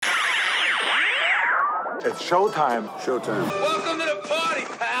It's showtime. Showtime. Welcome to the party,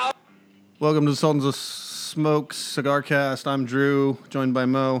 pal. Welcome to the Sultans of Smoke Cigar Cast. I'm Drew, joined by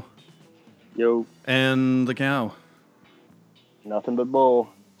Mo. Yo. And the cow. Nothing but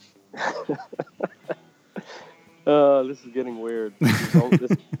bull. This is getting weird.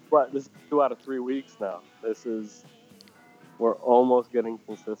 This is 2 out of 3 weeks now. We're almost getting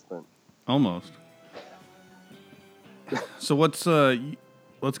consistent. Almost. So let's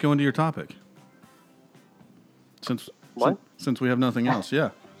go into your topic. Since we have nothing else, yeah.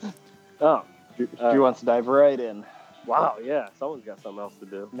 Oh, Drew wants to dive right in. wow, yeah. Someone's got something else to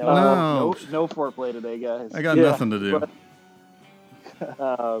do. No. No foreplay today, guys. I got nothing to do.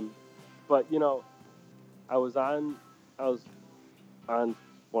 But you know, I was on one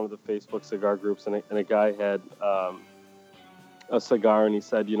of the Facebook cigar groups, and a guy had a cigar, and he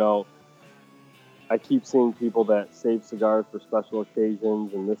said, you know, I keep seeing people that save cigars for special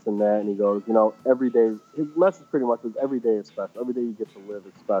occasions and this and that, and he goes, you know, every day, his message pretty much was every day is special. Every day you get to live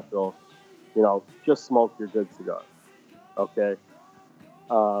is special. You know, just smoke your good cigar. Okay?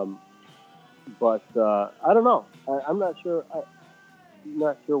 But I don't know. I'm not sure. I'm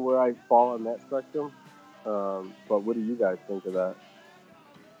not sure where I fall on that spectrum. But what do you guys think of that?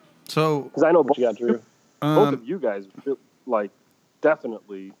 So, because I know both of you guys, like,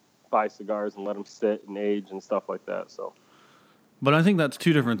 definitely buy cigars and let them sit and age and stuff like that. So, but I think that's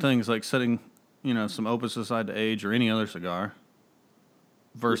two different things, like setting, you know, some opus aside to age or any other cigar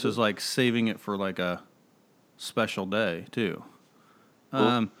versus like saving it for like a special day too.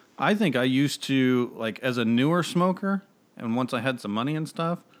 Cool. I think I used to, like, as a newer smoker, and once I had some money and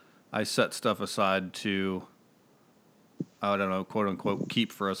stuff, I set stuff aside to, I don't know, quote unquote,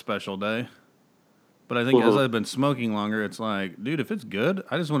 keep for a special day. But I think as I've been smoking longer, it's like, dude, if it's good,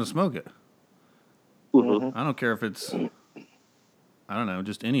 I just want to smoke it. I don't care if it's, I don't know,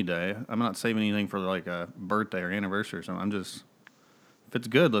 just any day. I'm not saving anything for like a birthday or anniversary or something. I'm just, if it's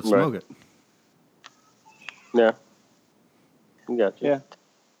good, let's smoke it. Yeah. Gotcha. Yeah.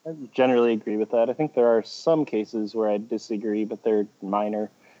 I generally agree with that. I think there are some cases where I disagree, but they're minor,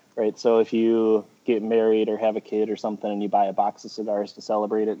 right? So if you get married or have a kid or something and you buy a box of cigars to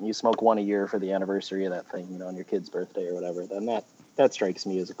celebrate it and you smoke one a year for the anniversary of that thing, you know, on your kid's birthday or whatever, then that strikes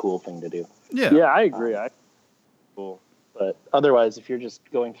me as a cool thing to do. Yeah. Yeah, I agree. Cool. But otherwise, if you're just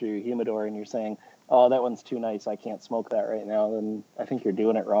going through your humidor and you're saying, oh, that one's too nice, I can't smoke that right now, then I think you're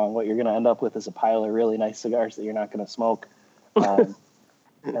doing it wrong. What you're going to end up with is a pile of really nice cigars that you're not going to smoke.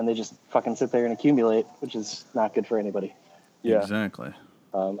 And they just fucking sit there and accumulate, which is not good for anybody. Yeah. Exactly.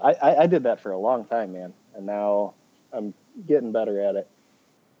 I did that for a long time, man, and now I'm getting better at it.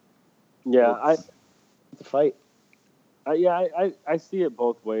 Yeah, it's a fight. I see it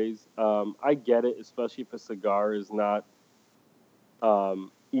both ways. I get it, especially if a cigar is not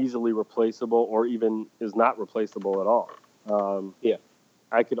easily replaceable or even is not replaceable at all. Yeah.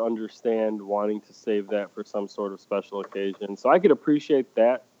 I could understand wanting to save that for some sort of special occasion. So I could appreciate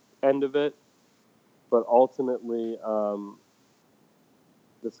that end of it. But ultimately, the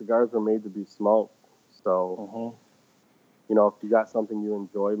cigars were made to be smoked. So, you know, if you got something you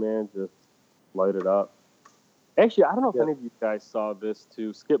enjoy, man, just light it up. Actually, I don't know if any of you guys saw this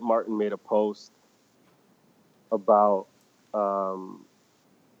too. Skip Martin made a post about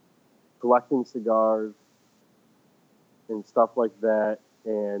collecting cigars and stuff like that.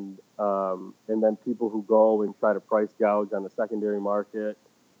 And then people who go and try to price gouge on the secondary market.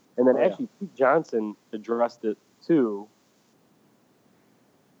 And then Pete Johnson addressed it too.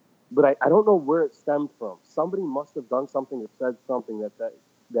 But I don't know where it stemmed from. Somebody must have done something or said something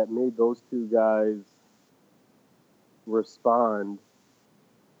that made those two guys respond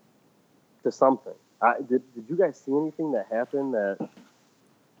to something. Did you guys see anything that happened that...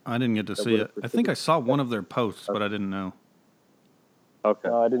 I didn't get to see it. I think I saw one of their posts, but I didn't know. Okay.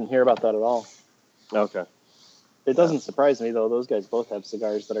 No, I didn't hear about that at all. Okay. It doesn't surprise me, though. Those guys both have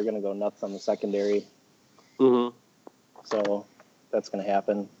cigars that are going to go nuts on the secondary. Mm-hmm. So that's going to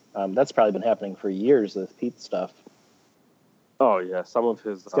happen. That's probably been happening for years with Pete's stuff. Oh, yeah. Some of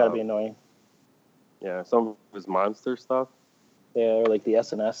his... It's got to be annoying. Yeah, some of his monster stuff. Yeah, or like the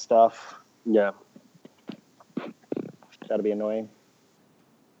S&S stuff. Yeah. Got to be annoying.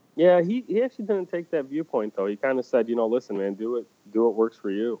 Yeah, he actually didn't take that viewpoint, though. He kind of said, you know, listen, man, do what works for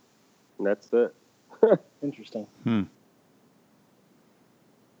you. And that's it. Interesting. And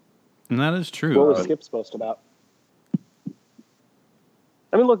that is true. What was Skip's post about?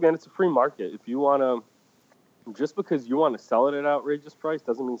 I mean, look, man, it's a free market. If you want to, just because you want to sell it at an outrageous price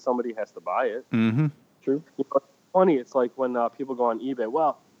doesn't mean somebody has to buy it. Mm-hmm. True. You know, it's funny. It's like when people go on eBay.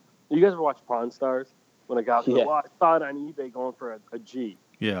 Well, you guys ever watch Pawn Stars? When a guy goes, well, I saw it on eBay going for a G.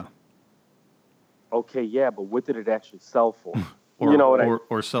 Yeah. Okay, yeah, but what did it actually sell for? Or, you know what I mean?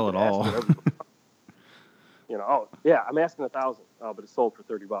 or sell it Ask all. whatever. You know, oh yeah, I'm asking $1,000, but it sold for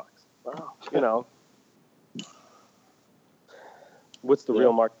 $30. Well, you know, what's the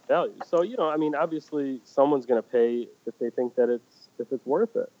real market value? So you know, I mean, obviously, someone's going to pay if they think that it's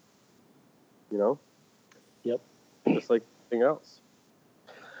worth it. You know. Yep. Just like anything else.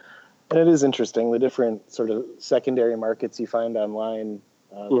 And it is interesting, the different sort of secondary markets you find online.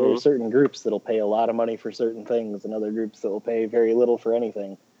 There are certain groups that'll pay a lot of money for certain things and other groups that will pay very little for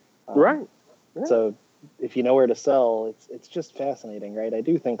anything. Right. Yeah. So if you know where to sell, it's just fascinating, right? I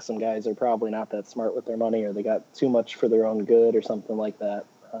do think some guys are probably not that smart with their money, or they got too much for their own good or something like that.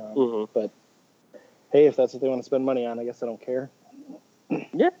 But hey, if that's what they want to spend money on, I guess I don't care.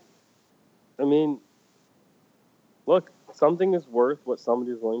 Yeah. I mean, look, something is worth what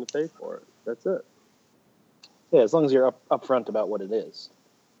somebody is willing to pay for it. That's it. Yeah, as long as you're upfront about what it is.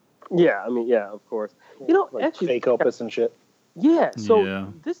 Yeah, I mean, yeah, of course. You know, like actually, fake opus and shit. Yeah,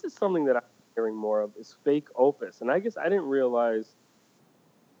 so this is something that I'm hearing more of is fake opus. And I guess I didn't realize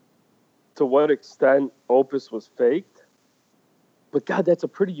to what extent opus was faked. But God, that's a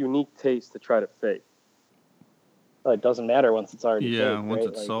pretty unique taste to try to fake. Well, it doesn't matter once it's already yeah, fake, once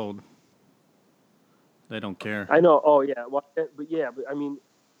right? it's sold. They don't care. I know. Oh yeah. Well, but I mean,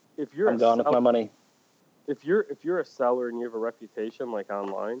 if you're I'm gone with my money. If you're a seller and you have a reputation like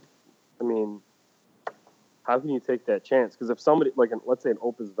online, I mean, how can you take that chance? Because if somebody, like, let's say an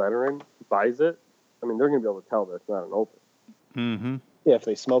Opus veteran buys it, I mean, they're going to be able to tell that it's not an Opus. Mm-hmm. Yeah, if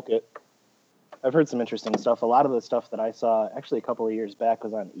they smoke it. I've heard some interesting stuff. A lot of the stuff that I saw actually a couple of years back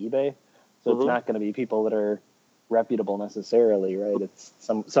was on eBay. So it's not going to be people that are reputable necessarily, right? It's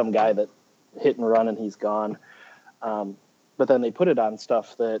some guy that hit and run and he's gone. But then they put it on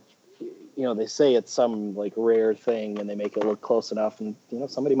stuff that, you know, they say it's some like rare thing and they make it look close enough, and you know,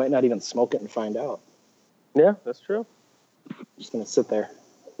 somebody might not even smoke it and find out. Yeah, that's true. Just gonna sit there.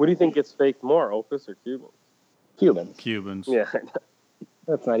 What do you think gets faked more, Opus or Cubans? Cubans. Yeah, I know.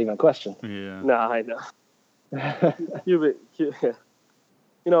 That's not even a question. Yeah. No, I know. Cuban.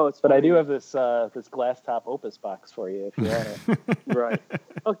 You know, it's funny. But I do have this glass top Opus box for you if you want it. Right.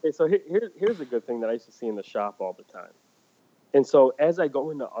 Okay, so here's a good thing that I used to see in the shop all the time. And so as I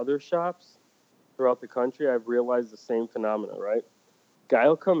go into other shops throughout the country, I've realized the same phenomena, right? Guy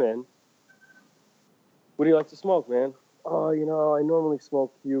will come in. What do you like to smoke, man? Oh, you know, I normally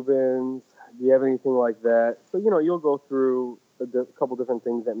smoke Cubans. Do you have anything like that? So, you know, you'll go through a couple different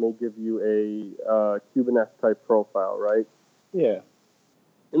things that may give you a Cuban-esque type profile, right? Yeah.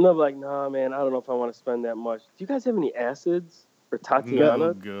 And they're like, nah, man, I don't know if I want to spend that much. Do you guys have any acids or Tatiana?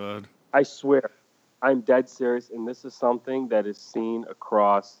 Oh, God. I swear, I'm dead serious, and this is something that is seen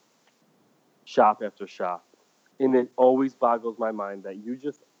across shop after shop. And it always boggles my mind that you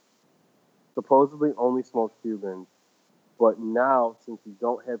just supposedly only smoke Cubans, but now, since you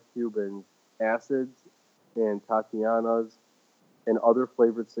don't have Cubans, acids and Tatianas and other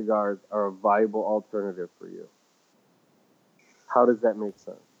flavored cigars are a viable alternative for you. How does that make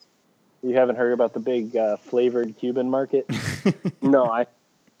sense? You haven't heard about the big flavored Cuban market? No,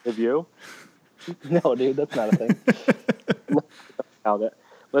 have you? No, dude, that's not a thing. Cal,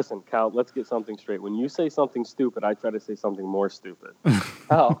 listen, Cal, let's get something straight. When you say something stupid, I try to say something more stupid.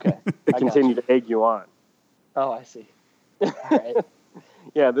 Oh, okay. To continue to egg you on. Oh, I see. All right.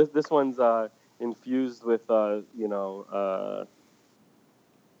 Yeah, this one's infused with the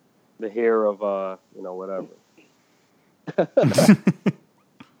hair of whatever. I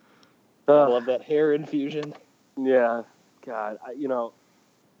love that hair infusion. Yeah, God,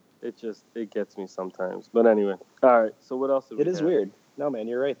 it gets me sometimes. But anyway, all right. So what else? It is weird. No, man,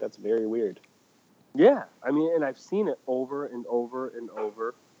 you're right. That's very weird. Yeah, I mean, and I've seen it over and over and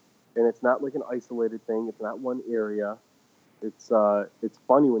over, and it's not like an isolated thing. It's not one area. It's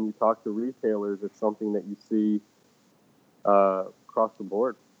funny when you talk to retailers. It's something that you see across the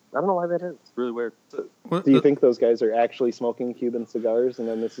board. I don't know why that is. It's really weird. Do you think those guys are actually smoking Cuban cigars and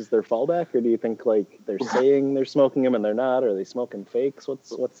then this is their fallback? Or do you think like they're saying they're smoking them and they're not? Or are they smoking fakes?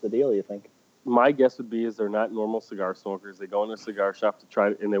 What's the deal, you think? My guess would be is they're not normal cigar smokers. They go in a cigar shop to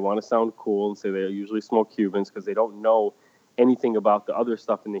try and they want to sound cool and say they usually smoke Cubans because they don't know anything about the other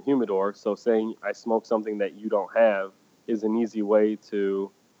stuff in the humidor. So saying I smoke something that you don't have is an easy way to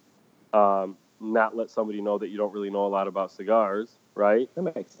not let somebody know that you don't really know a lot about cigars, right? That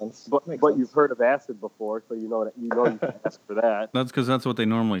makes sense. But you've heard of acid before, so you know you can ask for that. That's because that's what they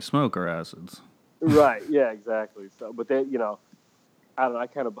normally smoke are acids. Right? Yeah, exactly. So, but they, I don't know. I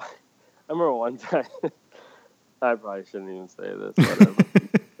remember one time. I probably shouldn't even say this.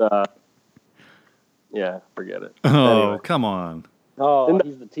 Whatever. Yeah, forget it. Oh, anyway. come on. Oh,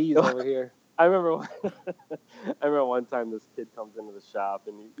 he's the tease over here. I remember, I remember one time this kid comes into the shop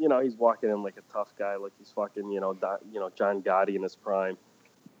and he's walking in like a tough guy, like he's fucking John Gotti in his prime,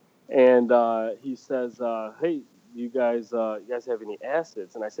 and he says, "Hey, you guys have any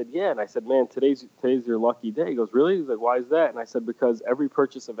acids?" And I said, "Yeah." And I said, "Man, today's your lucky day." He goes, "Really?" He's like, "Why is that?" And I said, "Because every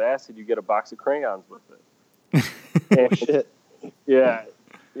purchase of acid, you get a box of crayons with it." Oh, And, shit. yeah.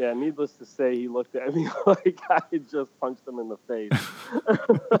 Yeah, needless to say, he looked at me like I had just punched him in the face.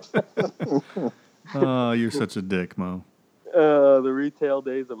 Oh, you're such a dick, Mo. The retail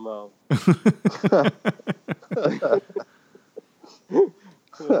days of Mo.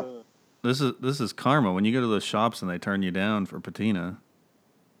 This is karma. When you go to those shops and they turn you down for patina,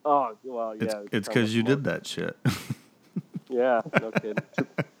 Oh, well, yeah. it's because you did that shit. Yeah, no kidding.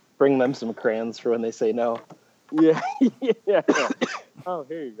 Bring them some crayons for when they say no. Yeah, yeah. Oh,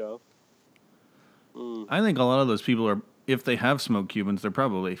 here you go. I think a lot of those people are, if they have smoked Cubans, they're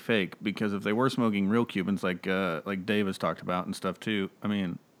probably fake, because if they were smoking real Cubans, like Dave has talked about and stuff too, I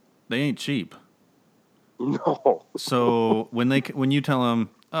mean, they ain't cheap. No. So when you tell them,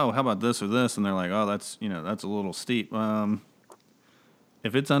 oh, how about this or this, and they're like, oh, that's a little steep.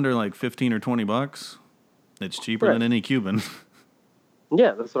 If it's under like $15 or $20, it's cheaper than any Cuban.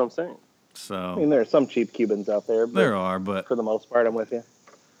 Yeah, that's what I'm saying. So I mean, there are some cheap Cubans out there. But for the most part, I'm with you.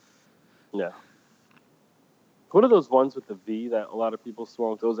 Yeah. What are those ones with the V that a lot of people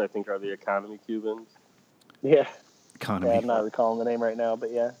smoke? Those, I think, are the economy Cubans. Yeah. Economy. Yeah, I'm not recalling the name right now,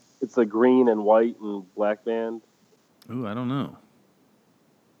 but yeah. It's the green and white and black band. Ooh, I don't know.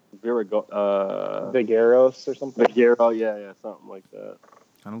 Vigeros or something? Vigero, yeah, something like that.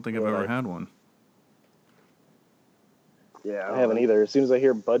 I don't think I've ever had one. Yeah, I haven't either. As soon as I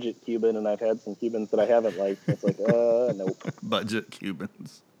hear budget Cuban, and I've had some Cubans that I haven't liked, it's like, nope. Budget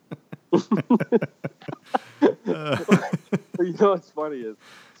Cubans. You know what's funny is,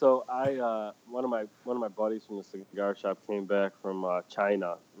 so I one of my buddies from the cigar shop came back from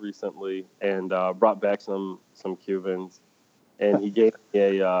China recently and brought back some Cubans, and he gave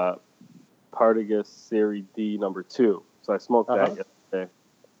me a Partagas Serie D number 2. So I smoked that yesterday.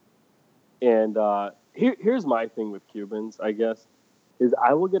 And here's my thing with Cubans, I guess, is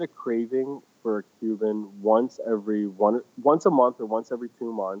I will get a craving for a Cuban once a month or once every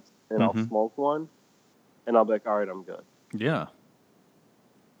 2 months, and I'll smoke one, and I'll be like, all right, I'm good. Yeah.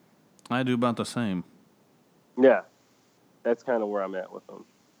 I do about the same. Yeah. That's kind of where I'm at with them.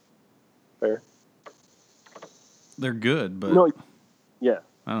 Fair. They're good, but yeah.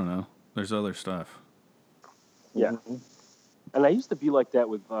 I don't know. There's other stuff. Yeah. Mm-hmm. And I used to be like that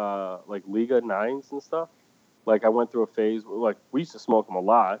with like Liga 9s and stuff. Like I went through a phase where like we used to smoke them a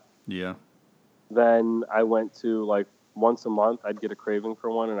lot. Yeah. Then I went to like once a month I'd get a craving for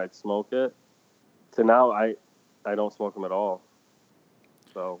one and I'd smoke it. To now I don't smoke them at all.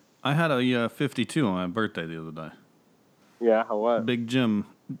 So I had a 52 on my birthday the other day. Yeah, how what? Big Jim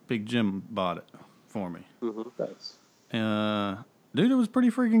bought it for me. Mm-hmm. Nice. Dude, it was pretty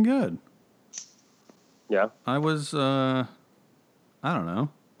freaking good. Yeah. I was I don't know.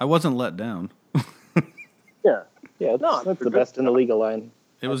 I wasn't let down. Yeah. Yeah, that's the best in the legal line.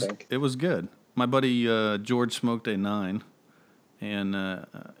 It was good. My buddy George smoked a 9, and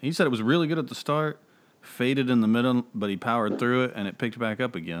he said it was really good at the start, faded in the middle, but he powered through it, and it picked back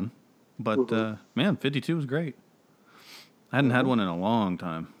up again. But, man, 52 was great. I hadn't had one in a long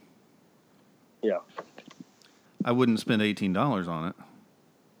time. Yeah. I wouldn't spend $18 on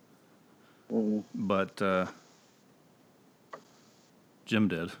it. But Jim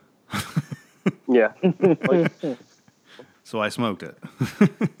did. Yeah. So I smoked it.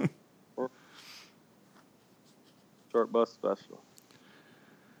 Short bus special.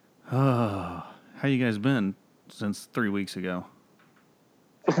 How you guys been since 3 weeks ago?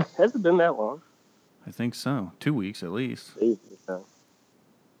 Has it been that long? I think so. 2 weeks at least. Yeah.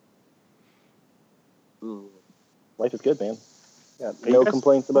 Life is good, man. Yeah, no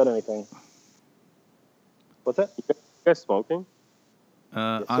complaints about anything. What's that? You guys smoking?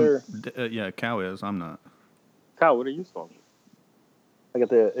 Yes, sir. Yeah, Cow is. I'm not. Kyle, what are you smoking? I got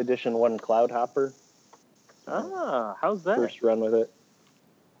the Edition 1 Cloud Hopper. How's that? First run with it.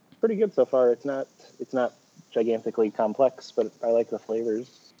 Pretty good so far. It's not gigantically complex, but I like the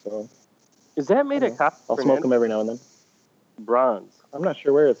flavors. So is that made of copper? I'll smoke them every now and then. Bronze. I'm not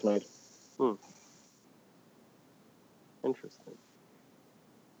sure where it's made. Interesting.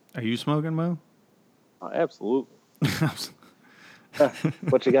 Are you smoking, Mo? Absolutely.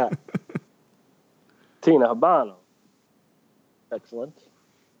 What you got? Tina Habano. Excellent.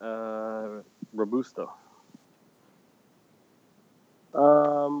 Robusto.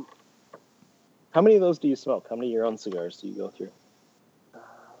 How many of those do you smoke? How many of your own cigars do you go through?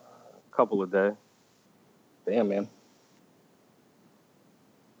 couple a day. Damn, man.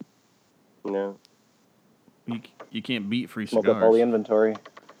 Yeah. You can't beat free Smoke up all the cigars. inventory.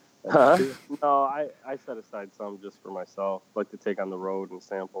 Huh? No, I set aside some just for myself, like to take on the road and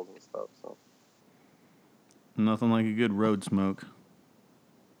samples and stuff. So. Nothing like a good road smoke.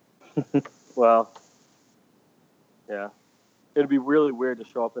 Well, yeah. It'd be really weird to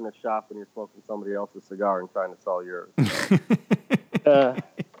show up in a shop and you're smoking somebody else's cigar and trying to sell yours. So,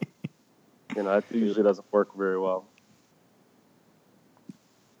 that usually doesn't work very well.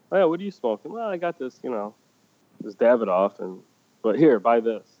 Oh, yeah, what are you smoking? Well, I got this, this Davidoff, but here, buy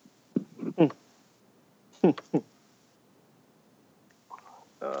this.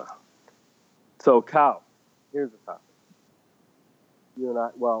 So, Cal, here's the topic. You and I,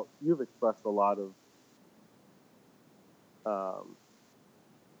 well, you've expressed a lot of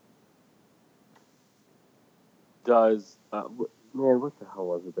man, what the hell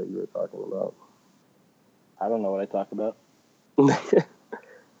was it that you were talking about? I don't know what I talk about.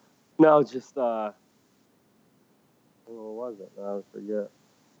 No, just what was it? I forget.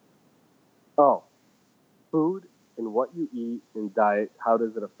 Oh, food and what you eat and diet. How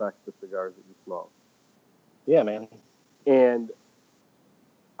does it affect the cigars that you smoke? Yeah, man. And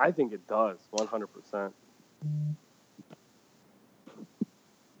I think it does, 100%.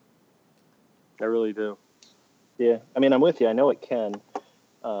 I really do. Yeah, I mean, I'm with you. I know it can.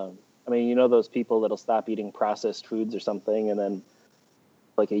 I mean, those people that'll stop eating processed foods or something, and then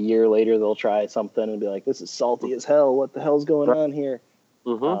like a year later they'll try something and be like, "This is salty as hell. What the hell's going on here?"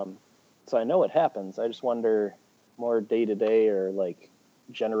 Mm-hmm. So I know it happens. I just wonder more day to day or like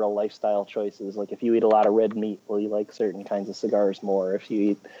general lifestyle choices. Like if you eat a lot of red meat, will you like certain kinds of cigars more? If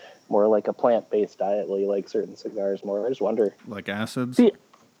you eat more like a plant-based diet, will you like certain cigars more? I just wonder. Like acids? See,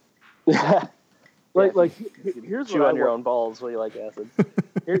 here's chew what on your own balls. Will you like acid?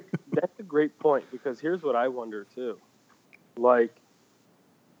 That's a great point, because here's what I wonder too. Like,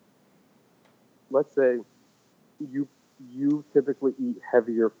 let's say you typically eat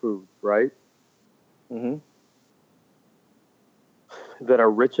heavier foods, right? Mm-hmm. That are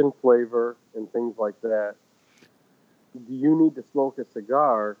rich in flavor and things like that. Do you need to smoke a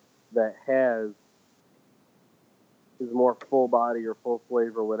cigar that is more full body or full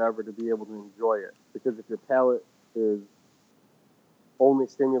flavor, whatever, to be able to enjoy it? Because if your palate is only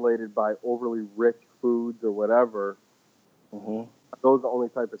stimulated by overly rich foods or whatever, Mm-hmm. those are the only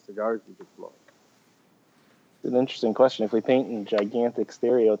type of cigars you can smoke. It's an interesting question. If we paint in gigantic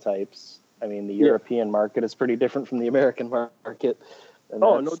stereotypes, I mean, the European market is pretty different from the American market,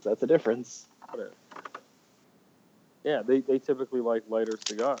 and that's a difference. Yeah, they typically like lighter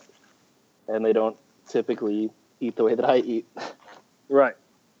cigars. And they don't typically eat the way that I eat. Right.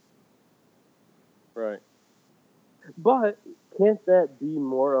 Right. But can't that be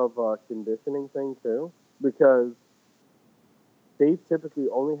more of a conditioning thing too? Because they've typically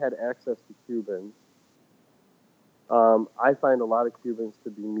only had access to Cubans. I find a lot of Cubans to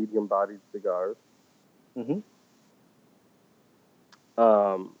be medium-bodied cigars. Mm-hmm.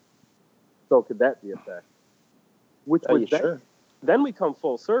 So could that be a fact? Which would then we come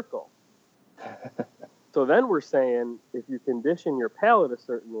full circle. So then we're saying if you condition your palate a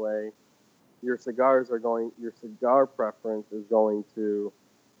certain way, your cigar preference is going to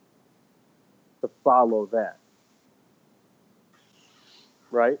follow that.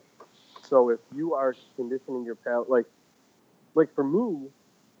 Right? So if you are conditioning your palate, like for me,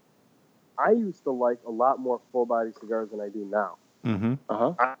 I used to like a lot more full body cigars than I do now. Mm-hmm.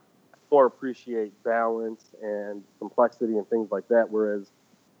 Uh-huh. I more appreciate balance and complexity and things like that. Whereas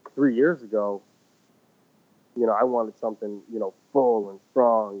 3 years ago, I wanted something, full and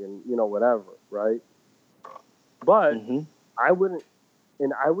strong and, whatever, right? But I would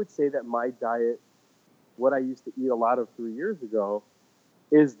say that my diet, what I used to eat a lot of 3 years ago,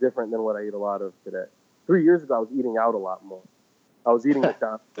 is different than what I eat a lot of today. 3 years ago, I was eating out a lot more. I was eating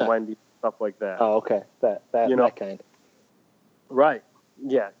McDonald's, Wendy's, stuff like that. Oh, okay. That kind. Right.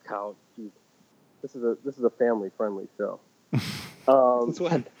 Yeah, Cal. Geez. This is a family friendly show. Since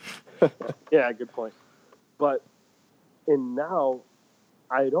when? Yeah, good point. And now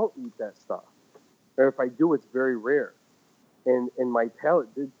I don't eat that stuff, or if I do, it's very rare, and my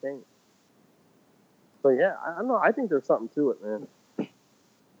palate did change. So yeah, I don't know. I think there's something to it, man.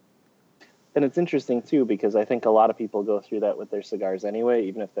 And it's interesting too, because I think a lot of people go through that with their cigars anyway,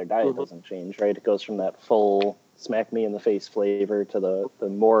 even if their diet doesn't change, right? It goes from that full smack me in the face flavor to the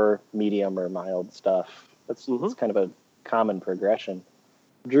more medium or mild stuff. It's kind of a common progression.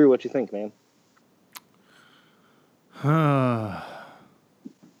 Drew, what you think, man? Man,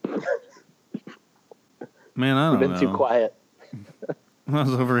 I don't know. You've been too quiet. I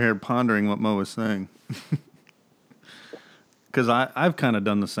was over here pondering what Mo was saying. Because I've kind of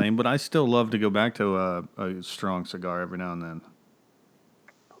done the same, but I still love to go back to a strong cigar every now and then.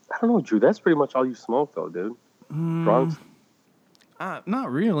 I don't know, Drew. That's pretty much all you smoke, though, dude. Strong.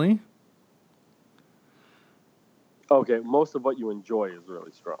 Not really. Okay, most of what you enjoy is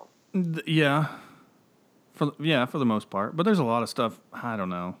really strong. Yeah. For the most part. But there's a lot of stuff, I don't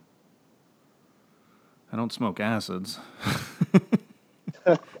know. I don't smoke acids.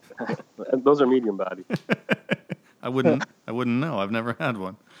 Those are medium body. I wouldn't know. I've never had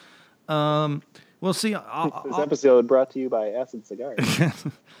one. Well, see, This episode brought to you by Acid Cigars.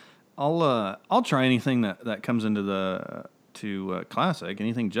 I'll try anything that comes into the classic.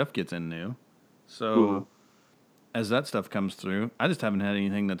 Anything Jeff gets in new. So as that stuff comes through, I just haven't had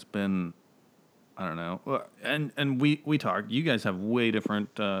anything that's been, I don't know. Well, and we talked. You guys have way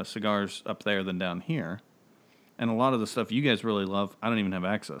different cigars up there than down here, and a lot of the stuff you guys really love, I don't even have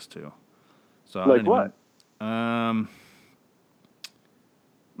access to. So Like I didn't what?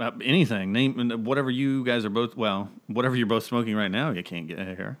 Anything. Name whatever you guys are both. Well, whatever you're both smoking right now, you can't get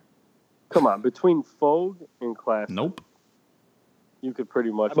here. Come on, between Fogue and Classic. Nope. You could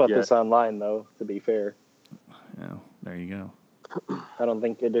pretty much I bought get. this online, though, to be fair. Yeah, there you go. I don't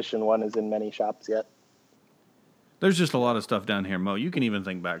think Edition 1 is in many shops yet. There's just a lot of stuff down here, Mo. You can even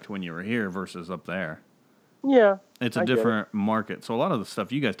think back to when you were here versus up there. Yeah. It's a different market. So a lot of the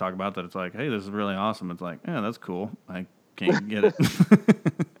stuff you guys talk about that it's like, hey, this is really awesome. It's like, yeah, that's cool. I can't get it.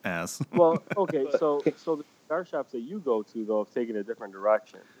 Ass. Well, okay, so the cigar shops that you go to, though, have taken a different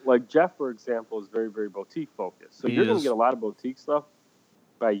direction. Like Jeff, for example, is very, very boutique focused. So you're going to get a lot of boutique stuff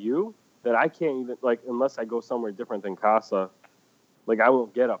by you that I can't even, like, unless I go somewhere different than Casa, like, I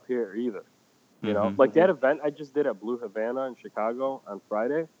won't get up here either. You know? Like that event I just did at Blue Havana in Chicago on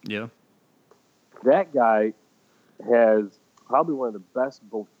Friday. Yeah. That guy has probably one of the best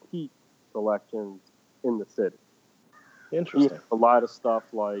boutique selections in the city. Interesting. He has a lot of stuff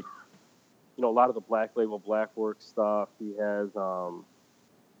like, a lot of the Black Label Blackwork stuff. He has a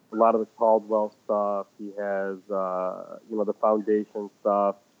lot of the Caldwell stuff. He has, the Foundation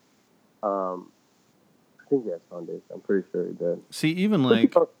stuff. I think he has Foundation. I'm pretty sure he did. See, even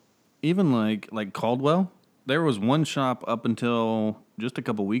like Caldwell, there was one shop up until just a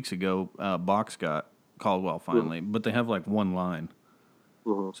couple weeks ago. Box got Caldwell finally, but they have like one line.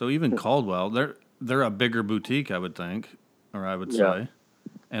 So even Caldwell, they're a bigger boutique, I would think, or I would say.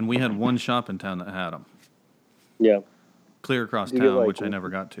 And we had one shop in town that had them. Yeah. Clear across town, which I never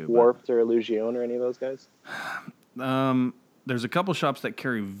got to. Warped or Illusion or any of those guys? There's a couple shops that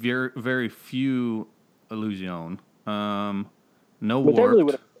carry very, very few Illusion. No But Warped. that really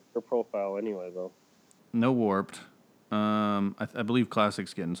would have been your profile anyway, though. No Warped. I believe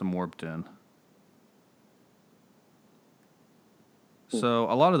Classic's getting some Warped in. So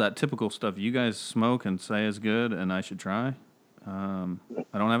a lot of that typical stuff you guys smoke and say is good and I should try, I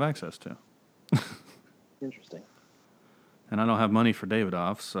don't have access to. Interesting. Hmm. And I don't have money for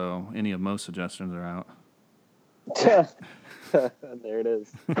Davidoff, so any of Mo's suggestions are out. There it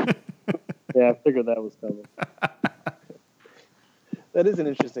is. Yeah, I figured that was coming. That is an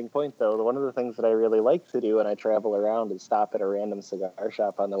interesting point, though. One of the things that I really like to do when I travel around is stop at a random cigar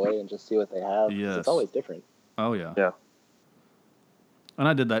shop on the way and just see what they have. 'Cause Yes. It's always different. Oh, yeah. Yeah. And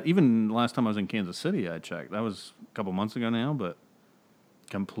I did that. Even last time I was in Kansas City, I checked. That was a couple months ago now, but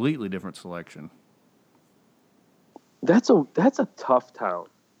completely different selection. That's a tough town.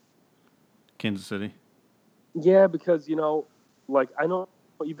 Kansas City? Yeah, because, like, I know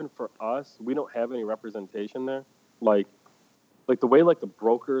even for us, we don't have any representation there. Like the way, like, the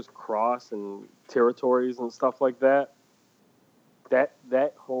brokers cross and territories and stuff like that,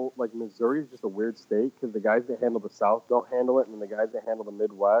 that whole, like, Missouri is just a weird state because the guys that handle the South don't handle it, and then the guys that handle the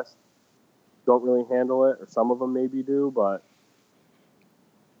Midwest don't really handle it, or some of them maybe do, but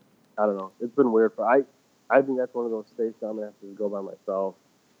I don't know. It's been weird. I think that's one of those states that I'm going to have to go by myself.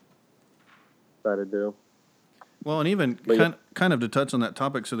 Try to do. Well, and even kind of to touch on that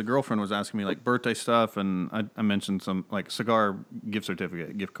topic, so the girlfriend was asking me, like, birthday stuff, and I mentioned some, like, cigar gift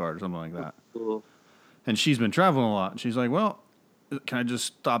certificate, gift card, or something like that. Mm-hmm. And she's been traveling a lot. And she's like, well, can I just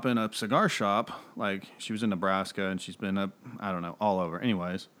stop in a cigar shop? Like, she was in Nebraska, and she's been up, I don't know, all over.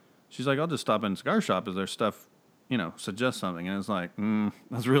 Anyways, she's like, I'll just stop in a cigar shop. Is there stuff, suggest something? And it's like,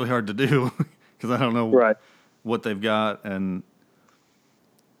 that's really hard to do because I don't know what they've got. And,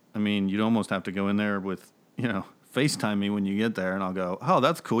 I mean, you'd almost have to go in there with, FaceTime me when you get there, and I'll go, oh,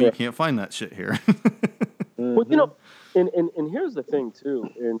 that's cool. Yeah. You can't find that shit here. Well, and here's the thing, too.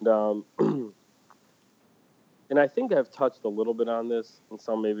 And I think I've touched a little bit on this in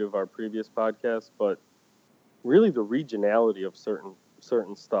some maybe of our previous podcasts, but really the regionality of certain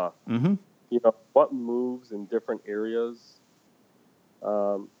certain stuff. Mm-hmm. What moves in different areas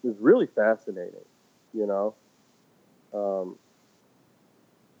is really fascinating,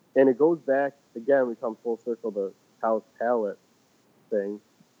 and it goes back, again, we come full circle to Cal's palate thing.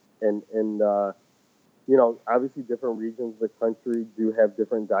 And obviously different regions of the country do have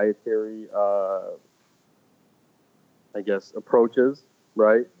different dietary, approaches,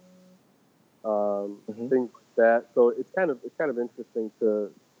 right? Things like that. So it's kind of interesting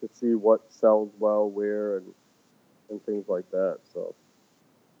to see what sells well where and things like that. So,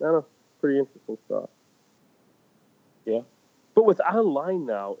 I don't know, pretty interesting stuff. Yeah. But with online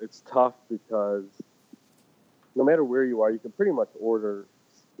now, it's tough because no matter where you are, you can pretty much order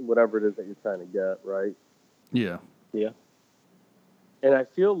whatever it is that you're trying to get, right? Yeah. Yeah. And I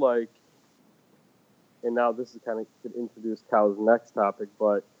feel like, and now this is kind of could introduce Cal's next topic,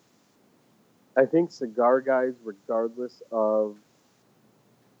 but I think cigar guys, regardless of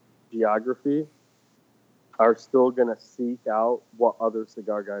geography, are still going to seek out what other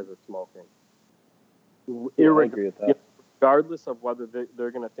cigar guys are smoking. Yeah, I agree with that. Regardless of whether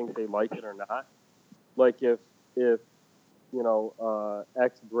they're going to think they like it or not. Like if X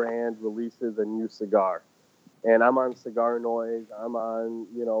brand releases a new cigar, and I'm on Cigar Noise, I'm on,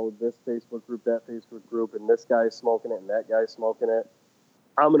 this Facebook group, that Facebook group, and this guy's smoking it and that guy's smoking it,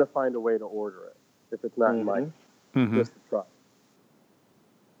 I'm going to find a way to order it if it's not in my just to try.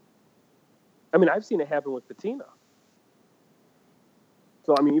 I mean, I've seen it happen with patina.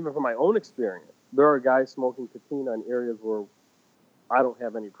 So, I mean, even from my own experience, there are guys smoking patina in areas where I don't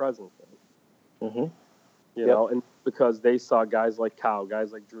have any presence in. And because they saw guys like Cal,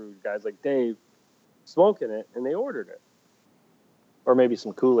 guys like Drew, guys like Dave smoking it, and they ordered it. Or maybe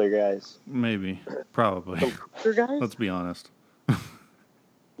some cooler guys. Maybe. Probably. Some cooler guys? Let's be honest.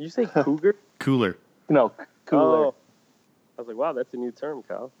 You say cougar? Cooler. No, cooler. Oh. I was like, wow, that's a new term,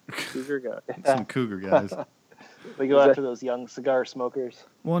 Cal. Cougar guy. Some cougar guys. We go after those young cigar smokers.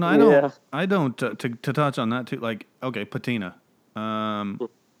 Well, and I don't, to touch on that too, like, okay, patina. I'm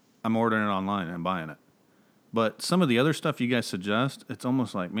ordering it online and buying it. But some of the other stuff you guys suggest, it's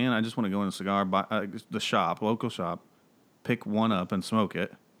almost like, man, I just want to go in a cigar, buy the shop, local shop, pick one up and smoke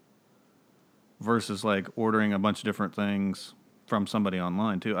it, versus like ordering a bunch of different things from somebody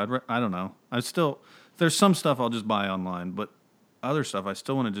online too. I don't know. There's some stuff I'll just buy online, but other stuff I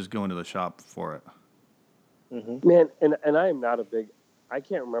still want to just go into the shop for it. Man, and I am not I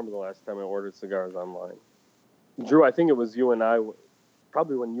can't remember the last time I ordered cigars online. Drew, I think it was you and I,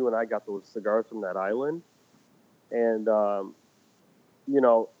 probably when you and I got those cigars from that island. And, to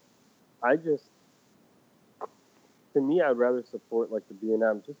me, I'd rather support like the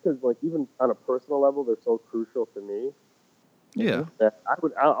B&M just because, like, even on a personal level, they're so crucial to me. Yeah. That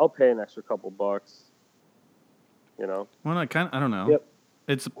I'll pay an extra couple bucks, Well, I don't know. Yep.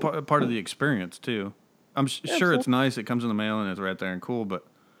 It's part of the experience too. I'm sure it's nice. It comes in the mail and it's right there and cool, but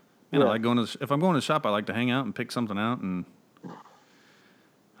I like going if I'm going to the shop, I like to hang out and pick something out, and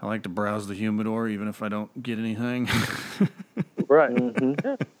I like to browse the humidor even if I don't get anything. Right.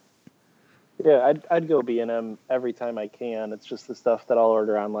 Yeah, I'd go B&M every time I can. It's just the stuff that I'll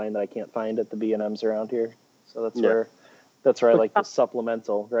order online that I can't find at the B&Ms around here. So that's where I like the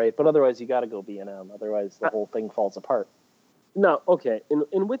supplemental, right? But otherwise, you got to go B&M. Otherwise, the whole thing falls apart. No, okay.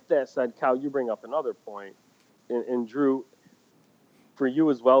 And with that said, Cal, you bring up another point. And Drew, for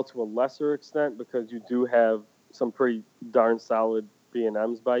you as well, to a lesser extent, because you do have some pretty darn solid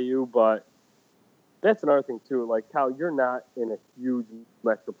B&Ms by you, but that's another thing too. Like, Cal, you're not in a huge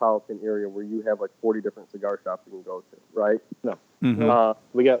metropolitan area where you have like 40 different cigar shops you can go to, right? No.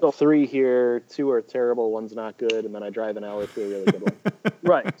 We got 3 here. 2 are terrible. One's not good. And then I drive an hour to a really good one.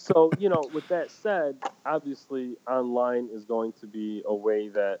 Right. So, with that said, obviously online is going to be a way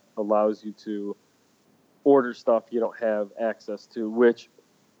that allows you to order stuff you don't have access to, which,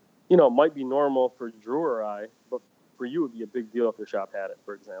 might be normal for Drew or I, but for you, it would be a big deal if your shop had it,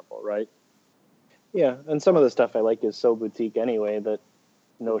 for example, right? Yeah, and some of the stuff I like is so boutique anyway that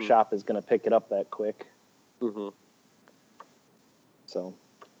no shop is going to pick it up that quick. So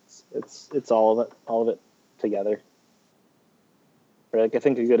it's all of it together. Like, I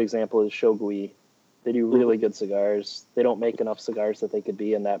think a good example is Shogui. They do really good cigars. They don't make enough cigars that they could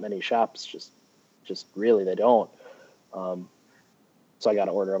be in that many shops. Just really, they don't. So I got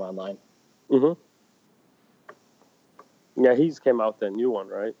to order them online. Yeah, he's came out with that new one,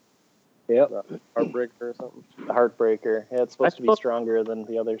 right? Yep. Heartbreaker or something. The Heartbreaker. Yeah, it's supposed to be stronger than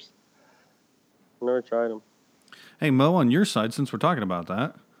the others. Never tried them. Hey, Mo, on your side, since we're talking about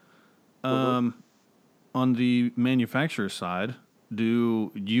that, on the manufacturer side,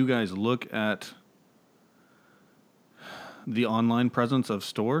 do you guys look at the online presence of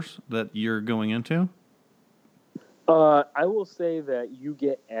stores that you're going into? I will say that you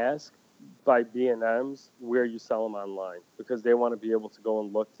get asked by B&Ms where you sell them online because they want to be able to go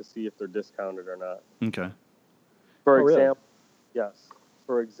and look to see if they're discounted or not. Okay. For Oh, really? example, yes.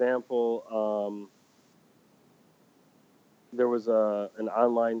 For example, there was an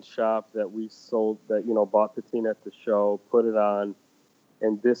online shop that we sold that, bought Patina at the show, put it on,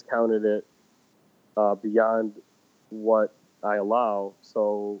 and discounted it beyond what I allow.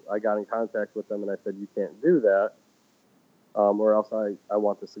 So I got in contact with them and I said, you can't do that, or else I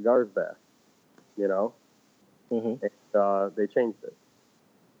want the cigars back, Mm-hmm. And they changed it.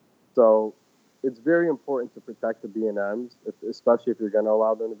 So it's very important to protect the B&Ms, especially if you're going to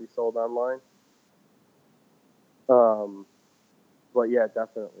allow them to be sold online. But yeah,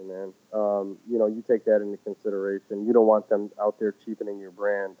 definitely, man. You take that into consideration. You don't want them out there cheapening your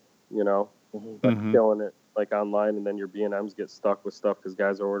brand, Mm-hmm. killing it like online, and then your B&Ms get stuck with stuff because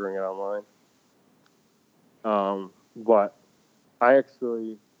guys are ordering it online. But I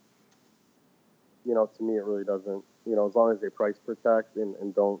actually, to me, it really doesn't, as long as they price protect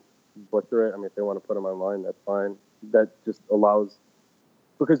and don't butcher it. I mean, if they want to put them online, that's fine. That just allows,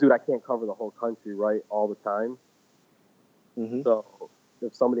 because, dude, I can't cover the whole country, right, all the time. Mm-hmm. So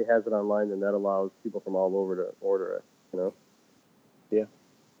if somebody has it online, then that allows people from all over to order it, Yeah.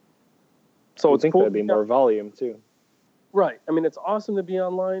 So it's it's cool. There'd be more volume too. Right. I mean, it's awesome to be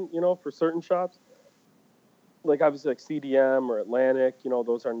online, for certain shops. Like obviously like CDM or Atlantic,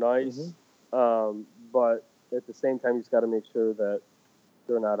 those are nice. Mm-hmm. But at the same time, you just got to make sure that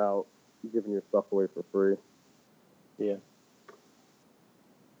they're not out giving your stuff away for free. Yeah.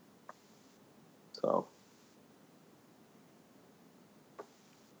 So.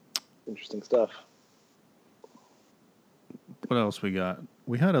 Interesting stuff. What else we got?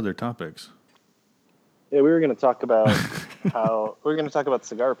 We had other topics. Yeah, we were going to talk about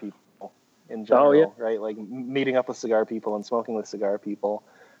cigar people in general, right? Like meeting up with cigar people and smoking with cigar people.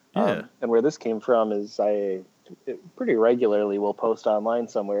 Yeah. And where this came from is pretty regularly will post online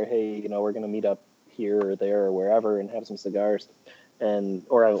somewhere, hey, we're going to meet up here or there or wherever and have some cigars.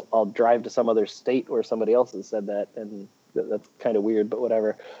 Or I'll drive to some other state where somebody else has said that, and that's kind of weird, but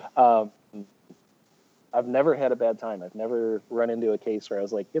whatever. I've never had a bad time. I've never run into a case where I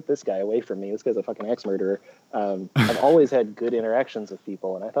was like, get this guy away from me. This guy's a fucking axe murderer. I've always had good interactions with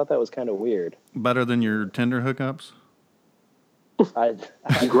people, and I thought that was kind of weird. Better than your Tinder hookups? I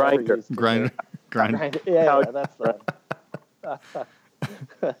Grinder. Grinder. Yeah, that's the...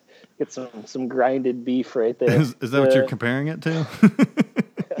 Get some grinded beef right there. Is that what you're comparing it to?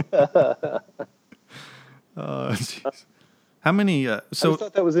 Jeez. How many? I just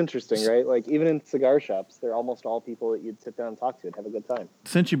thought that was interesting, right? Like even in cigar shops, they're almost all people that you'd sit down and talk to and have a good time.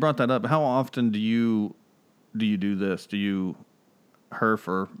 Since you brought that up, how often do you do this? Do you herf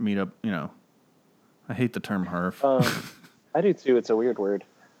or meet up? I hate the term herf. I do too. It's a weird word,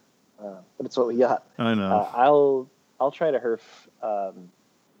 but it's what we got. I know. I'll try to herf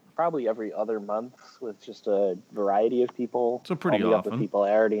probably every other month with just a variety of people. So pretty I'll meet often. up with people I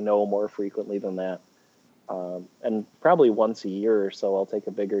already know more frequently than that. And probably once a year or so, I'll take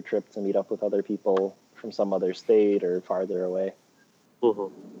a bigger trip to meet up with other people from some other state or farther away.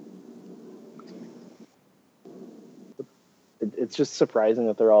 Mm-hmm. It's just surprising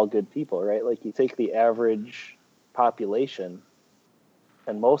that they're all good people, right? Like you take the average population,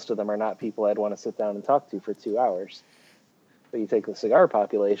 and most of them are not people I'd want to sit down and talk to for 2 hours. But you take the cigar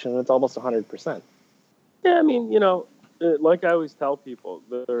population, and it's almost 100%. Yeah, I mean, like I always tell people,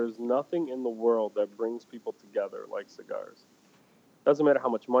 there's nothing in the world that brings people together like cigars. Doesn't matter how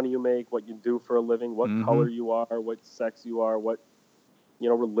much money you make, what you do for a living, what color you are, what sex you are, what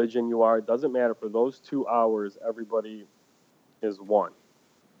religion you are. It doesn't matter. For those 2 hours, everybody is one.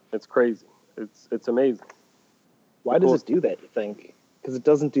 It's crazy. It's amazing. Why does it do that, you think? Because it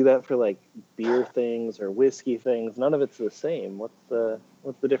doesn't do that for like beer things or whiskey things. None of it's the same. What's the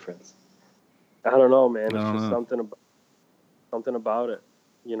difference? I don't know, man. It's just something about it.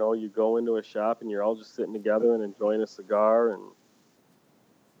 You go into a shop and you're all just sitting together and enjoying a cigar, and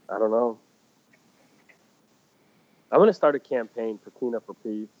I don't know. I'm gonna start a campaign, Patina for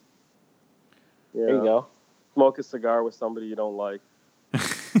Peace. There you go. Smoke a cigar with somebody you don't like.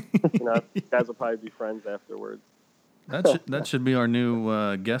 You guys will probably be friends afterwards. That should be our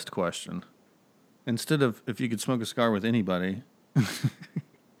new guest question. Instead of if you could smoke a cigar with anybody,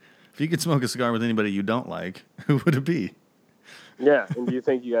 if you could smoke a cigar with anybody you don't like, who would it be? Yeah, and do you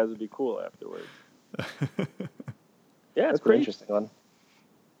think you guys would be cool afterwards? Yeah, that's an interesting one.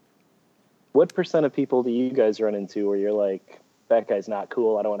 What % of people do you guys run into where you're like, that guy's not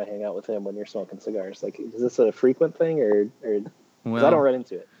cool. I don't want to hang out with him when you're smoking cigars. Like, is this a frequent thing, or 'cause I don't run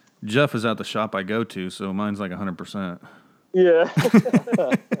into it? Jeff is at the shop I go to, so mine's like 100%. Yeah.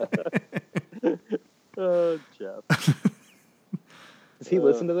 Jeff. Does he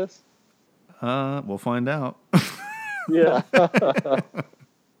listen to this? We'll find out. Yeah.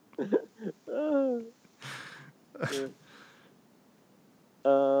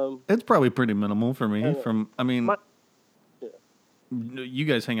 It's probably pretty minimal for me. My- You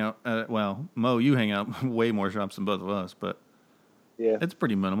guys hang out. Mo, you hang out way more shops than both of us, but Yeah. it's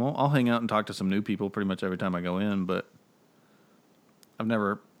pretty minimal. I'll hang out and talk to some new people pretty much every time I go in, but I've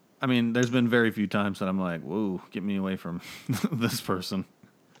never. I mean, there's been very few times that I'm like, "Whoa, get me away from this person."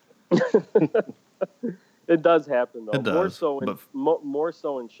 It does happen though. It does, More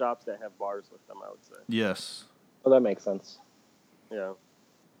so in shops that have bars with them, I would say. Yes. Well, that makes sense. Yeah.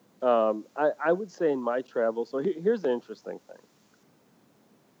 I would say in my travel. So here's the interesting thing.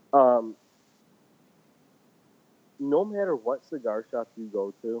 No matter what cigar shop you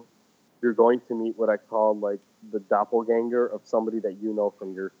go to, you're going to meet what I call like the doppelganger of somebody that you know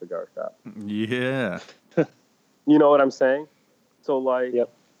from your cigar shop. Yeah. You know what I'm saying? So like,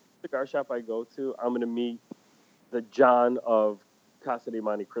 Yep. cigar shop I go to, I'm going to meet the John of Casa de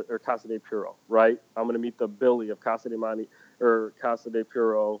Puro, right? I'm going to meet the Billy of Casa de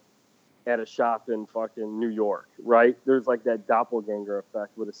Puro at a shop in fucking New York, right? There's like that doppelganger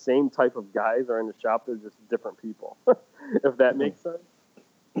effect where the same type of guys are in the shop, they're just different people, if that makes sense.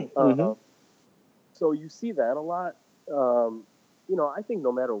 So you see that a lot. I think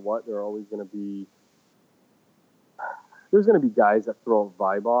no matter what, there's going to be guys that throw a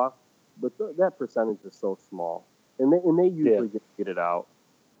vibe off, but that percentage is so small, and they usually get it out,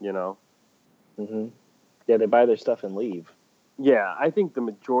 you know. Mm-hmm. Yeah, they buy their stuff and leave. Yeah, I think the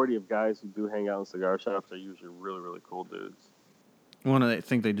majority of guys who do hang out in cigar shops are usually really, really cool dudes. Well, I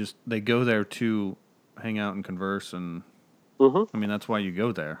think they go there to hang out and converse, and I mean that's why you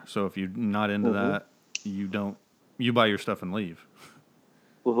go there. So if you're not into that, you buy your stuff and leave.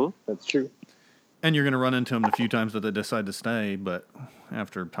 That's true. And you're going to run into them the few times that they decide to stay, but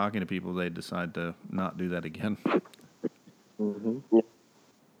after talking to people, they decide to not do that again. Yeah.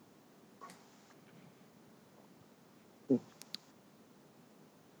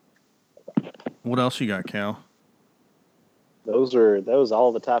 What else you got, Cal? That was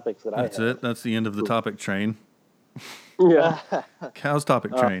all the topics that That's I had. it. That's the end of the topic train. Yeah. Cal's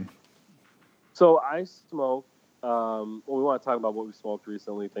topic train. So I smoke. We want to talk about what we smoked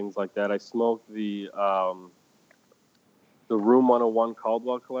recently, things like that. I smoked the Room 101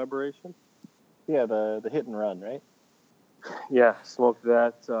 Caldwell collaboration. Yeah, the hit and run, right? Yeah, smoked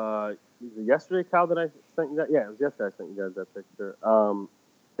that. Was it yesterday, Cal, that I sent you that? Yeah, it was yesterday I sent you guys that picture.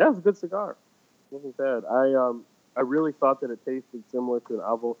 That was a good cigar. It wasn't bad. I really thought that it tasted similar to an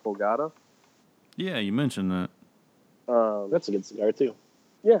Avo Fogata. Yeah, you mentioned that. That's a good cigar too.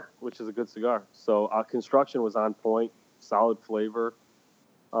 Yeah, which is a good cigar. So construction was on point, solid flavor.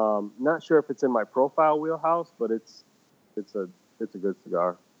 Not sure if it's in my profile wheelhouse, but it's a good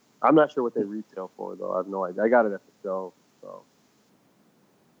cigar. I'm not sure what they retail for though. I have no idea. I got it at the show, so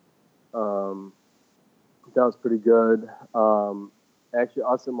that was pretty good. Actually,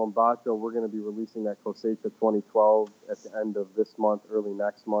 us in Mombacho, we're going to be releasing that Cosecha 2012 at the end of this month, early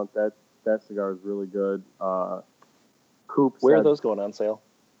next month. That cigar is really good. Coop Where are said- those going on sale?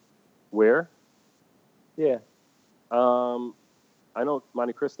 Where? Yeah. I know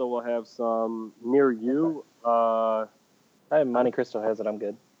Monte Cristo will have some near you. Monte Cristo has it. I'm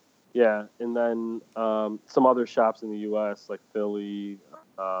good. Yeah, and then some other shops in the U.S. like Philly,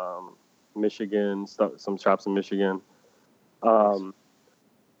 Michigan, some shops in Michigan.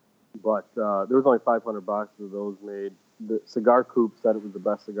 But there was only 500 boxes of those made. The Cigar Coop said it was the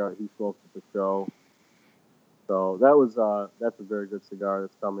best cigar he smoked at the show. So that's a very good cigar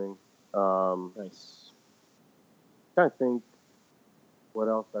that's coming. Nice. Trying to think what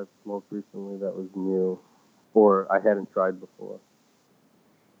else I've smoked recently that was new or I hadn't tried before.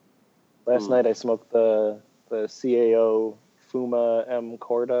 Last night I smoked the CAO Fuma M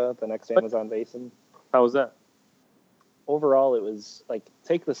Corda, the next Amazon Basin. How was that? Overall, it was like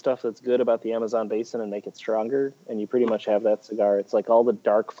take the stuff that's good about the Amazon Basin and make it stronger, and you pretty much have that cigar. It's like all the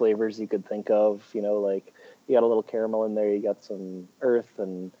dark flavors you could think of, like you got a little caramel in there, you got some earth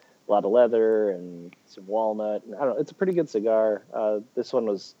and a lot of leather and some walnut. And I don't know, it's a pretty good cigar. This one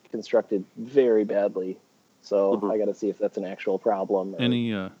was constructed very badly, so I got to see if that's an actual problem.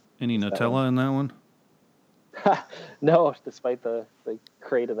 Any Nutella in that one? No, despite the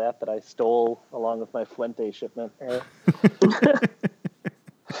crate of that I stole along with my Fuente shipment.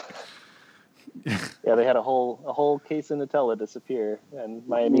 Yeah, Yeah, they had a whole case of Nutella disappear, and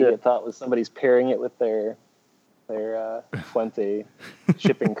my immediate thought was somebody's pairing it with their Fuente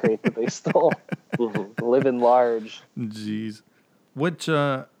shipping crate that they stole. Living large. Jeez. Which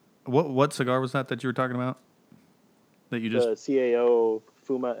what cigar was that you were talking about? That you just The CAO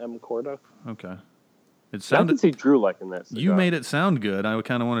Fuma M Corda. Okay. It I sounded can see Drew liking that cigar. You made it sound good. I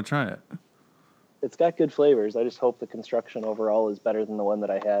kind of want to try it. It's got good flavors. I just hope the construction overall is better than the one that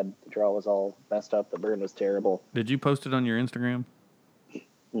I had. The draw was all messed up. The burn was terrible. Did you post it on your Instagram?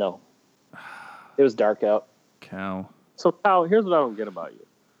 No. It was dark out. Cow. So, Kyle, here's what I don't get about you.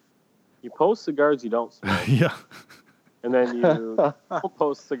 You post cigars you don't smoke. Yeah. And then you don't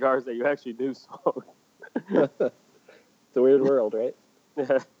post cigars that you actually do smoke. It's a weird world, right?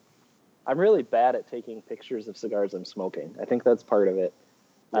 Yeah. I'm really bad at taking pictures of cigars I'm smoking. I think that's part of it.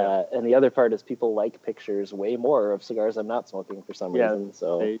 Yeah. And the other part is people like pictures way more of cigars I'm not smoking for some reason.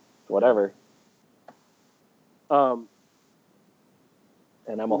 So whatever. And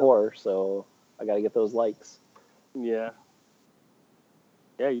I'm a whore, so I got to get those likes. Yeah.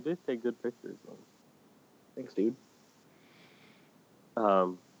 Yeah, you did take good pictures. Thanks, dude. I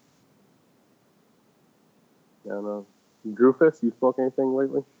don't know. Drewfus, you smoke anything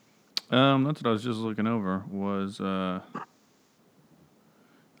lately? That's what I was just looking over.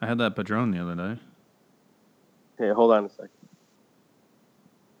 I had that Padron the other day. Hey, hold on a second.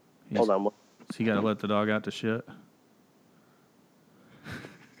 Hold on. So you got to let the dog out to shit.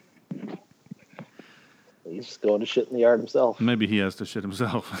 He's just going to shit in the yard himself. Maybe he has to shit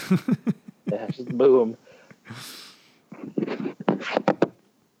himself. Yeah, just boom.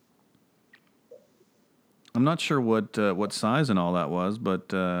 I'm not sure what size and all that was, but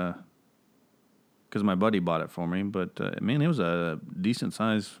because my buddy bought it for me. But man, it was a decent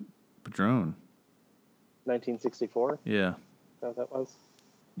size Padron. 1964. Yeah. Is that what that was?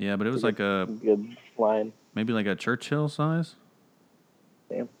 Yeah, but it was like a good line. Maybe like a Churchill size.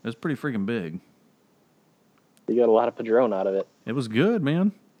 Damn. It was pretty freaking big. You got a lot of Padron out of it. It was good,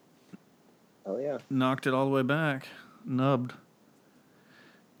 man. Oh yeah. Knocked it all the way back. Nubbed.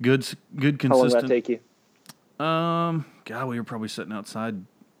 Good consistent. How long did that take you? God, we were probably sitting outside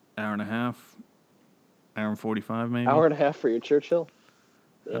hour and a half, hour and 45 maybe. Hour and a half for your Churchill?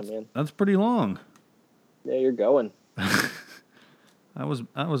 Damn, man. That's pretty long. Yeah, you're going. I was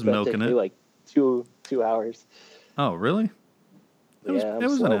Take milking me it. like two hours. Oh, really? It was, Yeah, it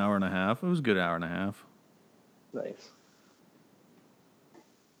was slow. an hour and a half. It was a good hour and a half. Nice.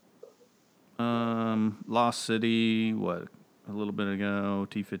 Lost City, a little bit ago,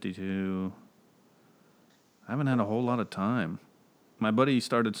 T52. I haven't had a whole lot of time. My buddy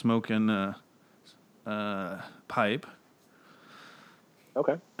started smoking pipe.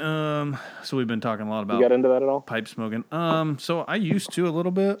 Okay. So we've been talking a lot about You got into that at all? pipe smoking. So I used to a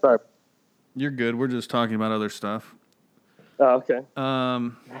little bit. Sorry. You're good. We're just talking about other stuff. Oh, okay.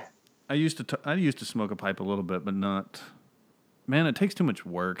 I used to smoke a pipe a little bit, but not. Man, it takes too much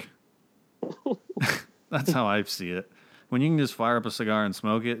work. That's how I see it. When you can just fire up a cigar and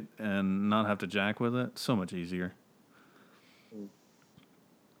smoke it and not have to jack with it, it's so much easier.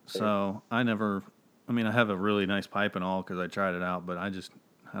 So I have a really nice pipe and all because I tried it out, but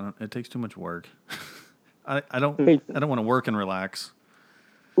it takes too much work. I don't want to work and relax.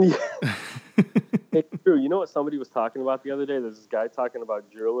 Hey, Drew, you know what somebody was talking about the other day? There's this guy talking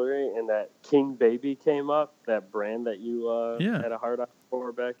about jewelry, and that King Baby came up, that brand that you had a hard on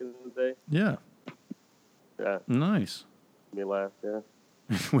for back in the day. Yeah. Yeah. Nice. Me laugh, yeah.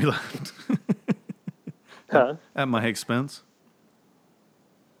 We laughed. Huh? At my expense.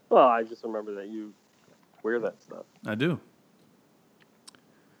 Well, I just remember that you wear that stuff. I do.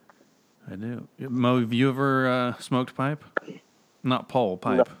 Mo, have you ever smoked pipe? Not pole,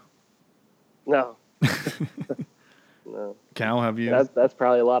 pipe. No. No. Cal, have you? That's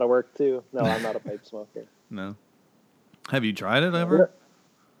probably a lot of work too. No, I'm not a pipe smoker. No. Have you tried it ever?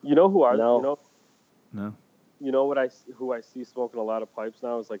 You know who are No. No. You know who I see smoking a lot of pipes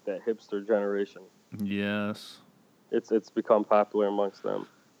now is like that hipster generation. Yes. It's become popular amongst them.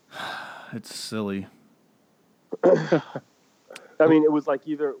 It's silly. I mean, it was like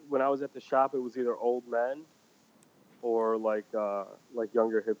either when I was at the shop, it was either old men or like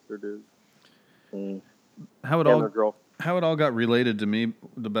younger hipster dudes. Mm. How it And their girl. all got related to me,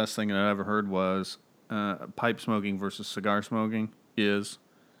 the best thing I ever heard was pipe smoking versus cigar smoking is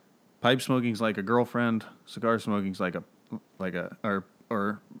pipe smoking's like a girlfriend, cigar smoking's cigar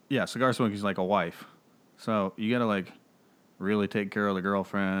smoking's like a wife. So you gotta like really take care of the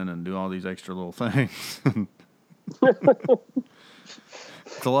girlfriend and do all these extra little things.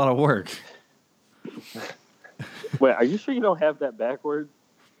 It's a lot of work. Wait, are you sure you don't have that backwards?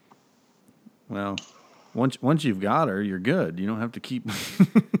 Well, Once you've got her, you're good. You don't have to keep.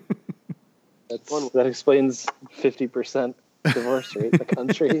 That explains 50% divorce rate in the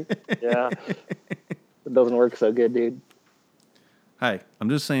country. Yeah. It doesn't work so good, dude. Hey, I'm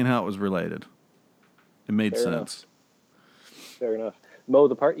just saying how it was related. It made Fair sense. Fair enough. Mo,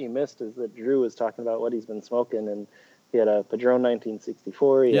 the part you missed is that Drew was talking about what he's been smoking, and he had a Padron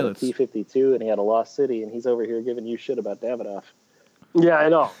 1964, he had a T52, and he had a Lost City, and he's over here giving you shit about Davidoff. Yeah, I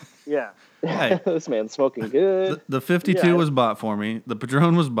know. Yeah. Hey, this man's smoking good. The 52 was bought for me. The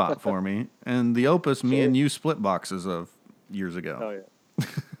Padron was bought for me, and the Opus, me and you split boxes of years ago. Oh yeah.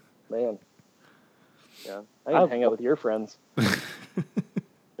 Man. Yeah. I can hang out with your friends.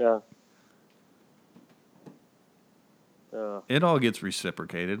 Yeah. It all gets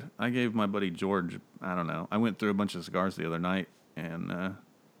reciprocated. I gave my buddy George, I don't know. I went through a bunch of cigars the other night and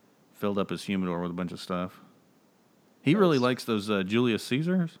filled up his humidor with a bunch of stuff. He really likes those Julius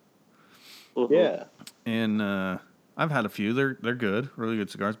Caesars. Mm-hmm. Yeah. And I've had a few. They're good, really good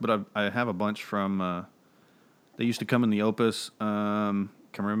cigars. But I have a bunch from. They used to come in the Opus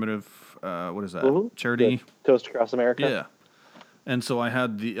commemorative. What is that? Mm-hmm. Charity. The Toast Across America. Yeah. And so I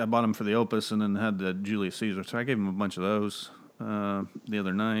bought them for the Opus, and then had the Julius Caesar. So I gave him a bunch of those the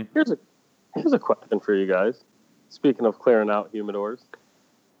other night. Here's a question for you guys. Speaking of clearing out humidors,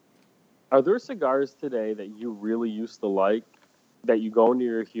 are there cigars today that you really used to like that you go into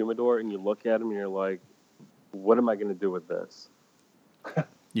your humidor and you look at them and you're like, what am I going to do with this?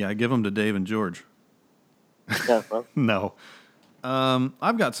 Yeah, I give them to Dave and George. Yeah, well, No.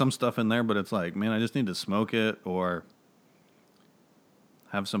 I've got some stuff in there, but it's like, man, I just need to smoke it or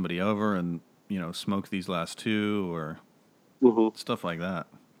have somebody over and, smoke these last two or stuff like that.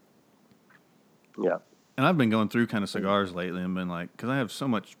 Yeah. And I've been going through kind of cigars lately and been like, because I have so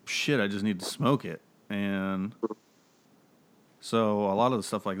much shit, I just need to smoke it. And so a lot of the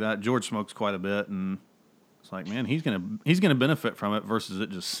stuff like that, George smokes quite a bit, and it's like, man, he's gonna benefit from it versus it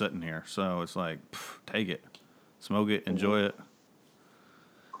just sitting here. So it's like, take it, smoke it, enjoy it.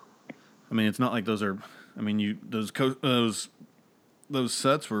 I mean, it's not like those are. I mean, those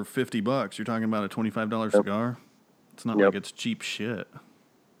sets were $50. You're talking about a $25 cigar. It's not like it's cheap shit.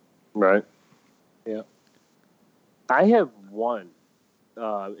 Right. Yeah. I have one,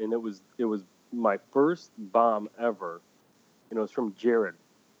 and it was my first bomb ever, and it was from Jared.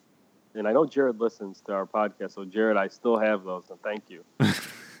 And I know Jared listens to our podcast, so Jared, I still have those, and thank you.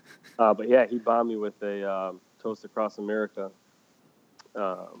 But yeah, he bombed me with a Toast Across America.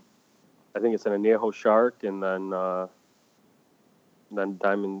 I think it's an Añejo Shark, and then the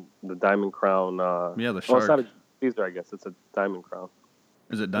Diamond Crown. The Shark. Oh, it's not a Caesar, I guess. It's a Diamond Crown.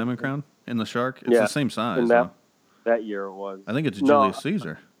 Is it Diamond Crown in the Shark? It's the same size. And that year it was. I think it's Julius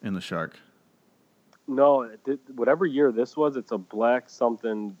Caesar in the Shark. No, whatever year this was, it's a black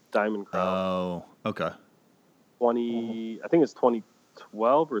something Diamond Crown. Oh, okay. I think it's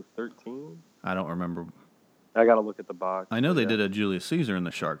 2012 or 13. I don't remember. I got to look at the box. I know they did a Julius Caesar in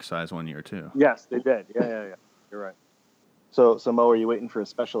the Shark size one year too. Yes, they did. Yeah. You're right. So Mo, are you waiting for a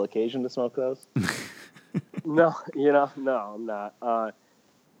special occasion to smoke those? No, I'm not.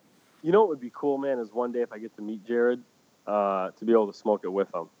 You know what would be cool, man, is one day if I get to meet Jared, to be able to smoke it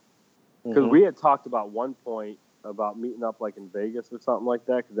with him. Because we had talked about one point about meeting up like in Vegas or something like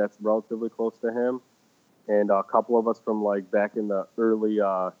that, because that's relatively close to him. And a couple of us from like back in the early,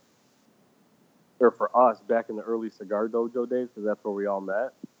 or for us, back in the early Cigar Dojo days, because that's where we all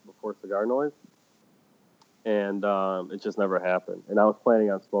met before Cigar Noise. And it just never happened. And I was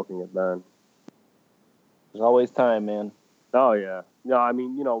planning on smoking it then. There's always time, man. Oh yeah. No, I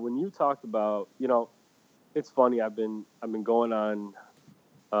mean, when you talked about, it's funny. I've been going on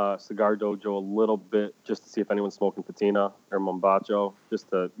Cigar Dojo a little bit just to see if anyone's smoking patina or mombacho, just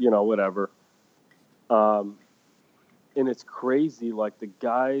to, whatever. And it's crazy. Like the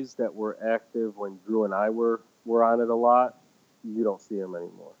guys that were active when Drew and I were on it a lot, you don't see them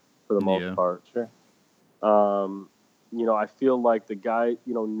anymore for the most part. Sure. I feel like the guy,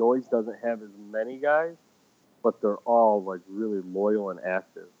 Noise doesn't have as many guys, but they're all like really loyal and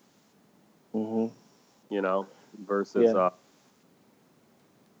active. Versus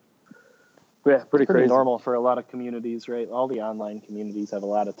pretty crazy. Normal for a lot of communities, right? All the online communities have a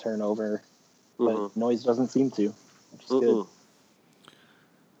lot of turnover, but Noise doesn't seem to, which is good.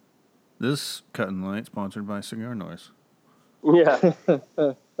 This Cut and Light sponsored by Cigar Noise. Yeah.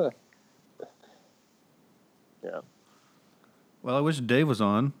 Yeah. Well, I wish Dave was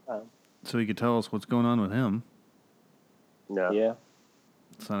on so he could tell us what's going on with him. Yeah.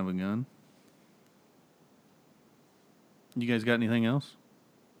 Son of a gun. You guys got anything else?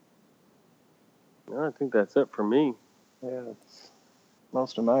 No, I think that's it for me. Yeah, it's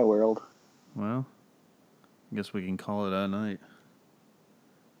most of my world. Well, I guess we can call it a night.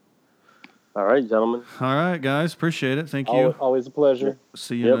 All right, gentlemen. All right, guys. Appreciate it. Thank you. Always a pleasure.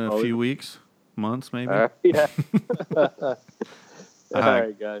 See you in a few weeks, months, maybe. All right. Yeah. All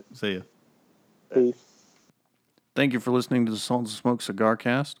right, guys. See you. Peace. Thank you for listening to the Sultans of Smoke Cigar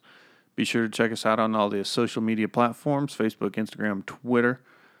Cast. Be sure to check us out on all the social media platforms, Facebook, Instagram, Twitter.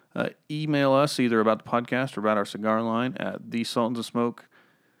 Email us either about the podcast or about our cigar line at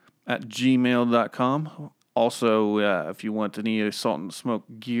thesultansofsmoke@gmail.com. Also, if you want any Sultans of Smoke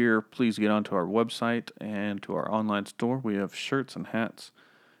gear, please get onto our website and to our online store. We have shirts and hats.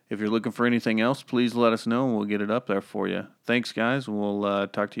 If you're looking for anything else, please let us know and we'll get it up there for you. Thanks, guys. We'll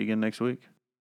talk to you again next week.